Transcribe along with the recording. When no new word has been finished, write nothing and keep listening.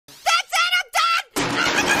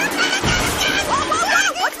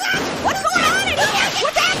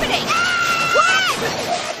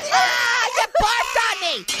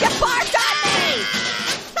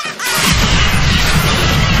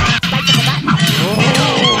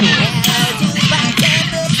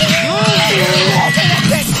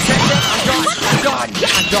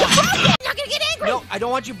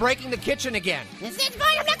don't want you breaking the kitchen again. It's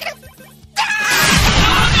fine, I'm not gonna...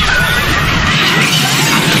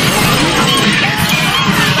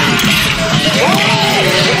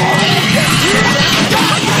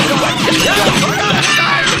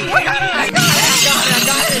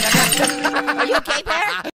 Are you okay,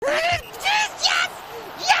 Bear? Yes!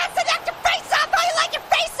 Yes! I knocked your face off! How you like your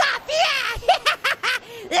face off? Yeah!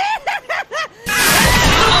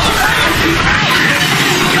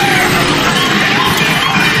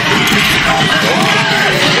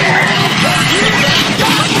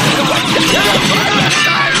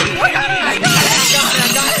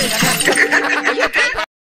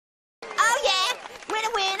 Oh yeah!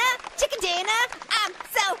 Winner, winner! Chicken dinner! I'm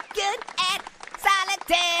so good at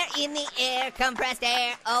solitaire in the air, compressed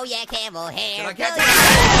air. Oh yeah, camel hair. I can't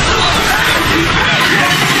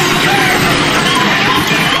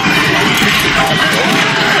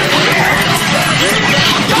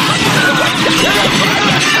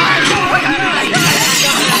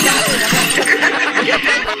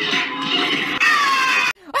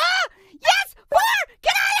Yes! 4!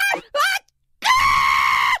 Get out of here!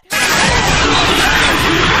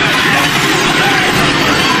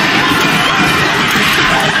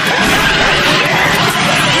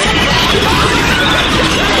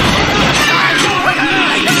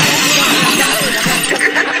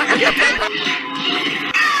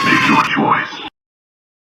 Make your choice.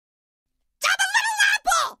 I'm a little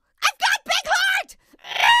apple! I've got big heart!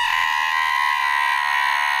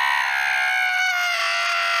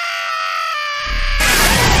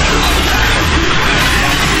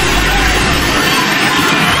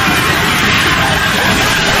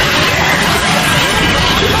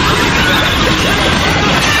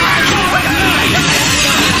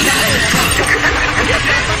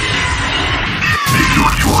 Make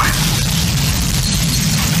your choice.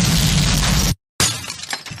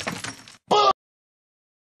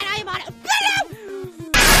 And I'm on it.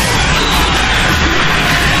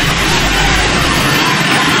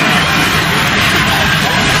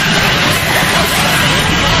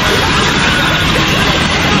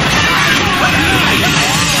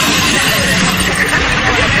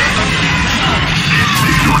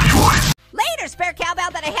 Make your choice. Later, spare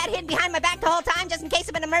cowbell that I had hidden behind my back the whole time just in case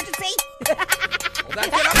of an emergency. Well, that's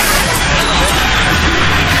it.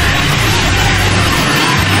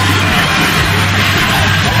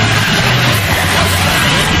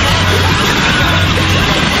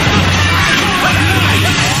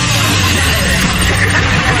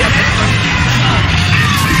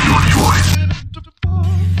 Make your choice.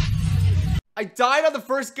 I died on the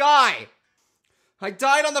first guy. I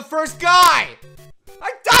died on the first guy.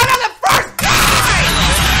 I died on the first guy!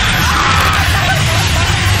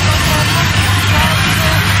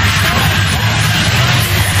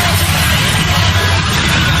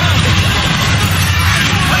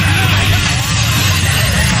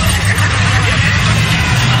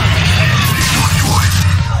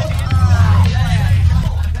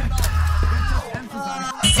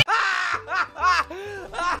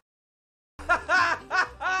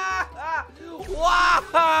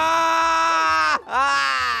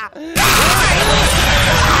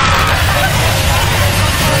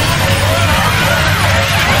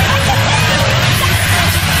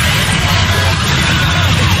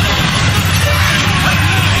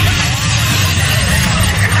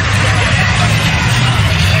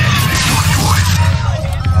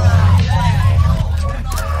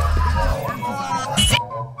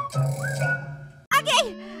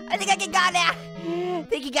 Okay, I think I can go now.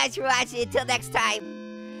 Thank you guys for watching. Until next time.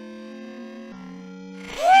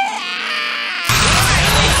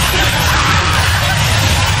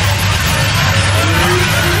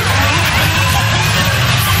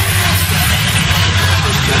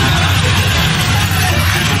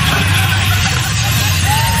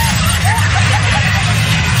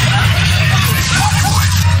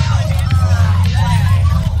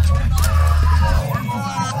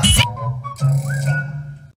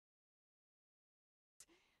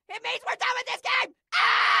 It means we're done with this game!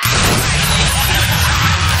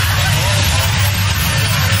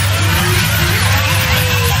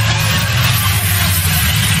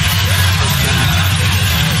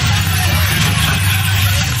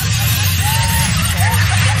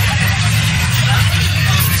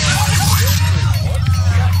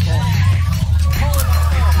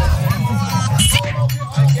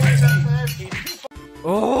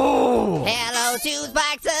 Oh! Hello to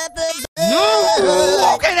Spikes of the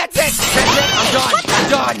No! Okay, that's it. That's it. I'm done. I'm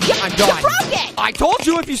done. I'm done. You broke it! I told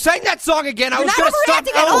you if you sang that song again, I was You're gonna not stop.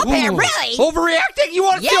 overreacting at all, Pear, really? Overreacting? You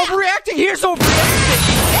want to see Yeah. overreacting? Here's overreacting.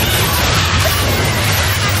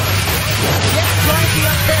 Yeah, try the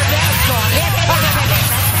unfair dad song.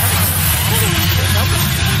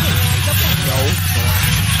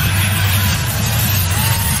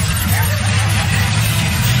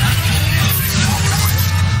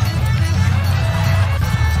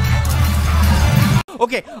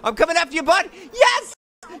 Okay, I'm coming after you, bud. Yes!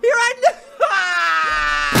 Here I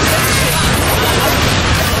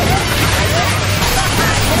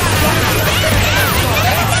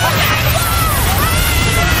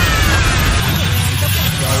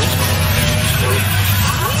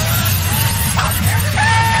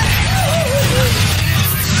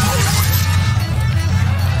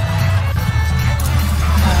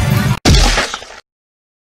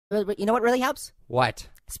You know what really helps? What?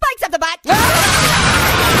 Spikes up the butt!